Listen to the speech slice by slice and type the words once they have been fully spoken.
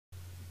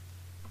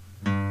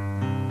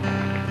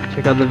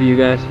Check out the view,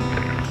 guys.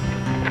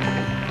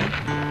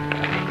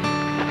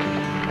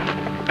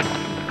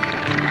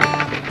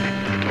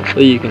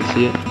 Hopefully you can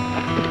see it.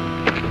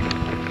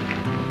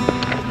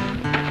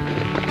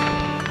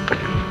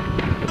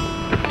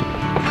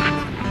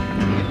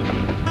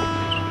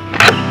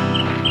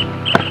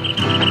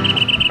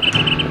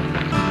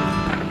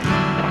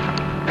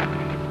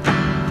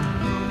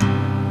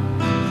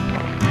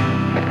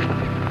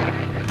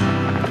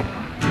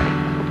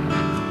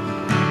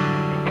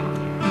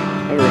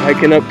 We're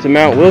hiking up to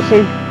Mount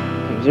Wilson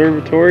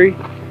Observatory.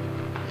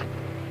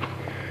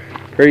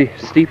 Pretty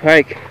steep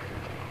hike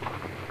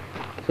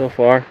so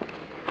far.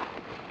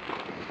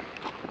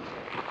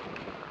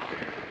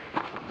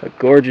 A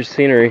gorgeous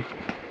scenery.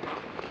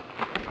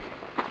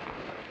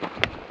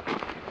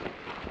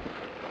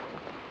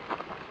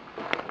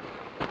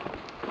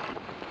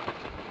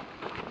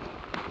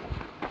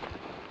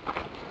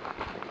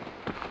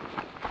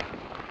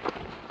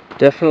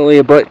 Definitely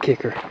a butt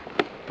kicker.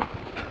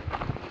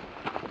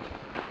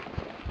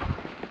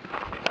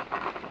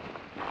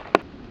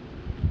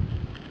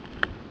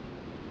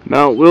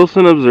 Mount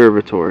Wilson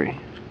Observatory.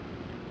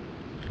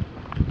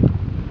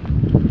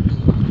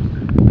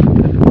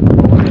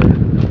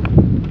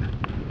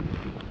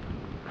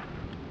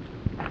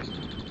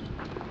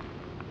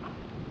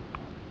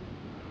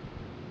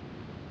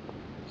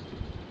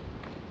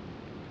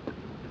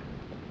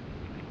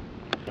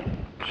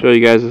 Show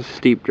you guys a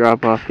steep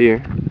drop off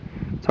here.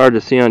 It's hard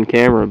to see on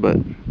camera, but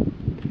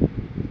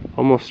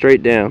almost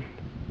straight down.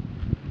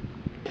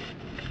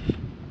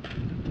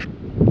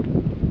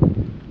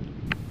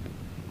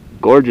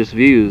 Gorgeous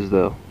views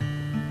though.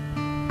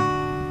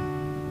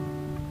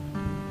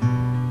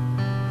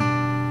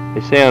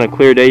 They say on a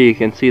clear day you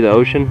can see the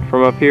ocean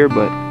from up here,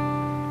 but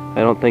I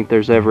don't think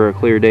there's ever a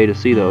clear day to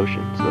see the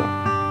ocean, so.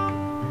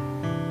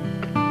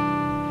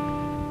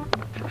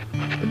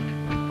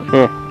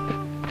 Huh.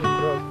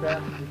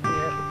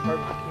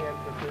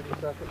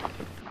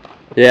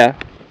 Yeah.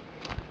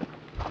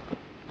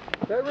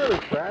 That really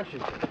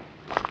crashes.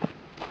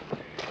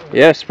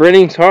 Yeah,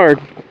 sprinting's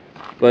hard,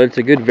 but it's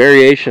a good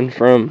variation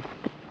from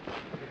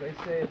They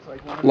say it's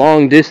like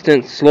long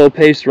distance, slow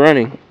paced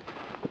running.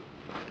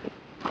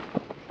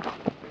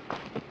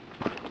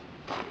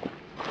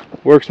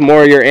 Works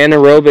more your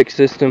anaerobic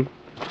system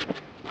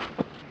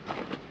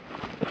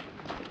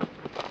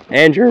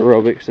and your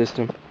aerobic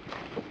system.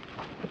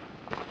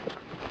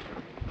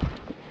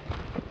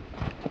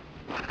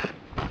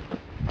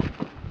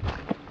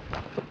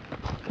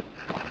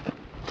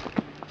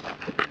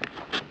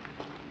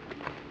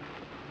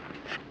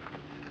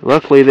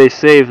 Luckily they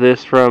saved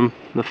this from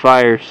the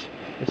fires.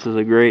 This is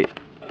a great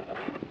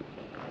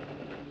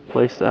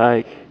place to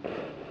hike.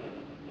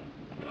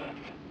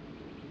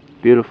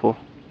 Beautiful.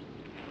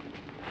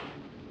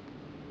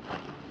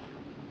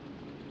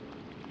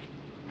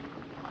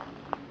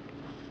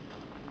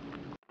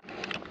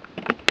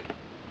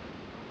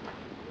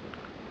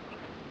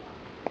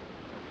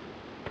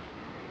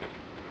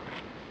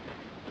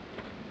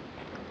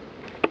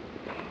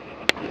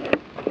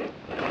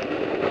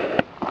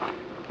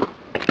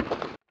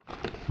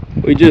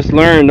 We just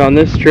learned on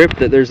this trip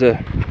that there's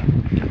a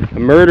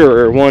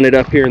murderer wanted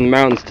up here in the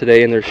mountains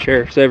today, and there's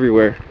sheriffs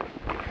everywhere.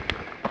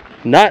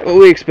 Not what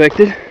we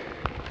expected,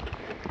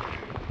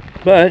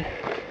 but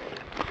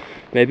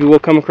maybe we'll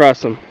come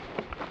across them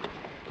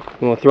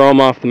and we'll throw them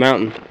off the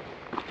mountain.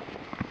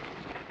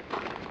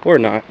 Or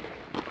not.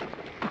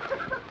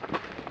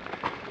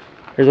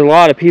 There's a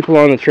lot of people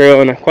on the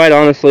trail, and quite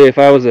honestly, if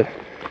I was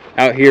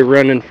out here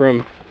running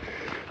from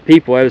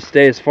people, I would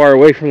stay as far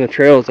away from the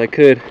trail as I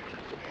could,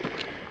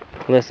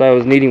 unless I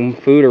was needing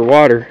food or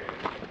water.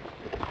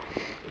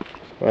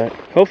 But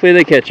hopefully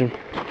they catch him.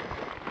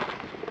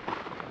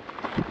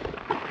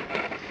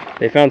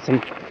 They found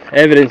some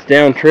evidence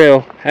down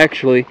trail.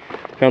 Actually,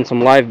 found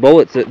some live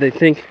bullets that they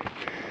think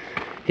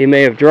he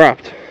may have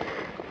dropped.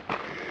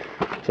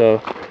 So,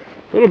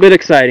 a little bit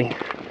exciting.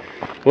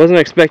 Wasn't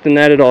expecting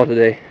that at all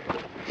today.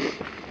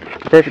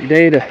 Perfect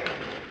day to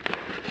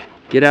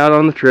get out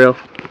on the trail.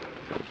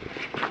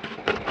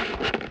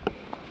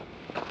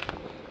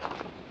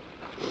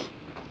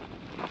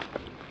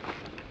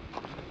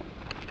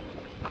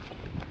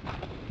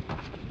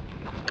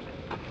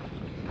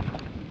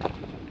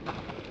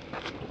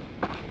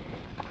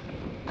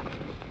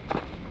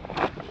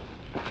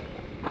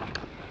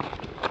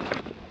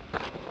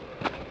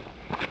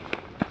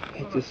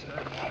 Just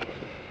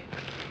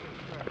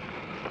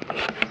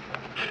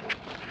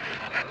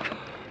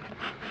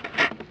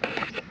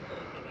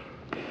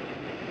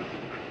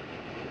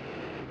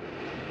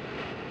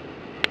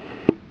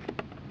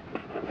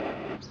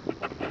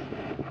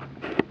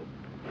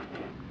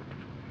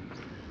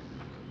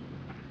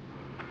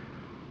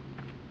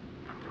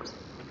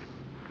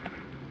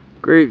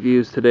great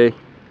views today.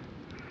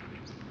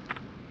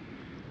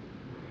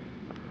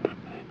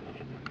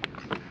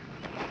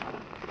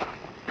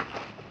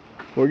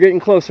 We're getting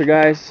closer,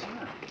 guys.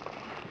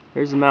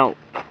 There's the Mount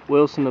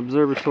Wilson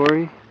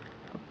Observatory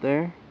up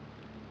there.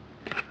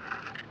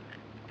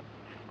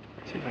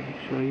 Let's see if I can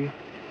show you.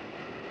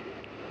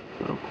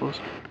 Oh.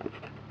 closer.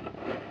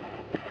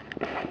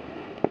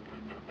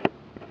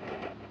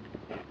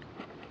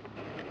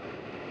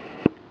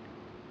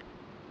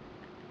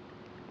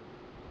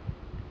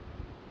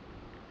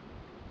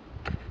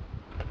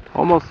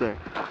 Almost there.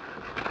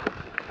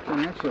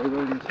 And actually,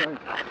 really good sight.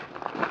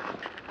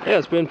 Yeah,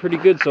 it's been pretty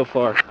good so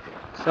far.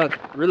 It's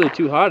not really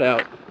too hot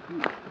out.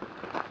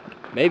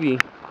 Maybe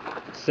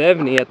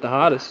 70 at the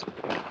hottest.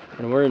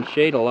 And we're in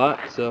shade a lot,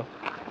 so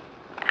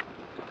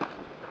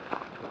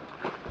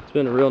it's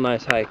been a real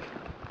nice hike.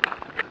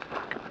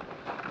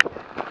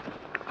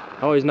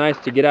 Always nice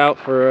to get out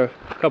for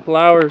a couple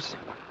hours,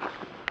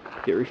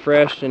 get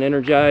refreshed and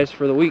energized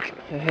for the week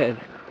ahead.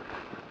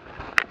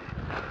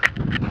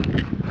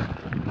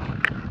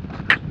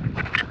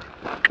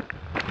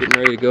 Getting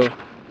ready to go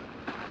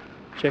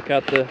check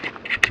out the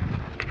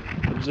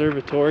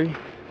observatory.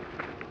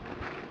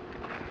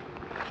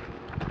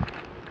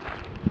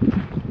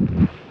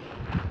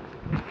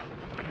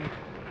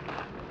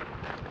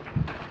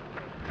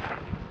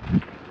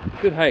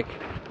 Good hike.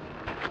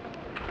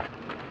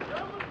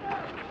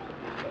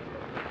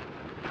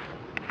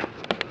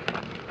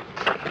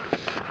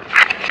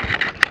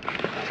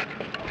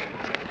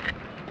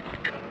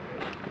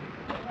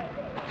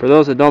 For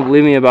those that don't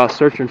believe me about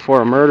searching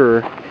for a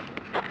murderer,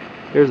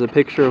 here's a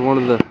picture of one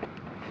of the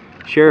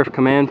sheriff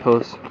command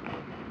posts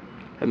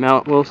at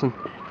Mount Wilson.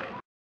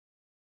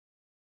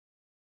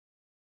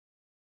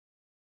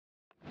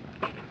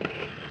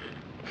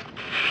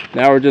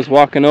 Now we're just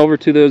walking over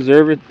to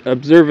the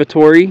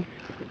observatory.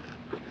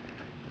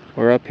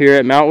 We're up here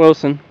at Mount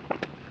Wilson.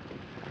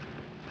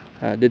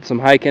 Did some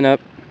hiking up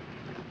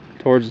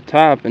towards the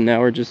top, and now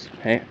we're just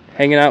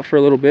hanging out for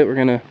a little bit. We're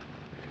gonna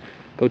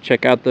go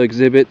check out the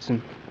exhibits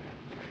and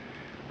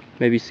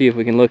maybe see if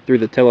we can look through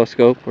the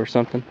telescope or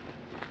something.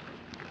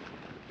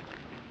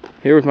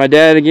 Here with my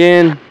dad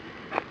again.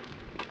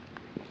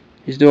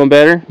 He's doing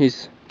better.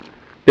 He's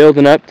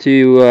building up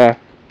to a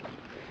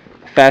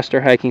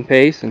faster hiking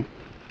pace and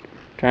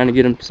trying to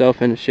get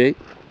himself into shape.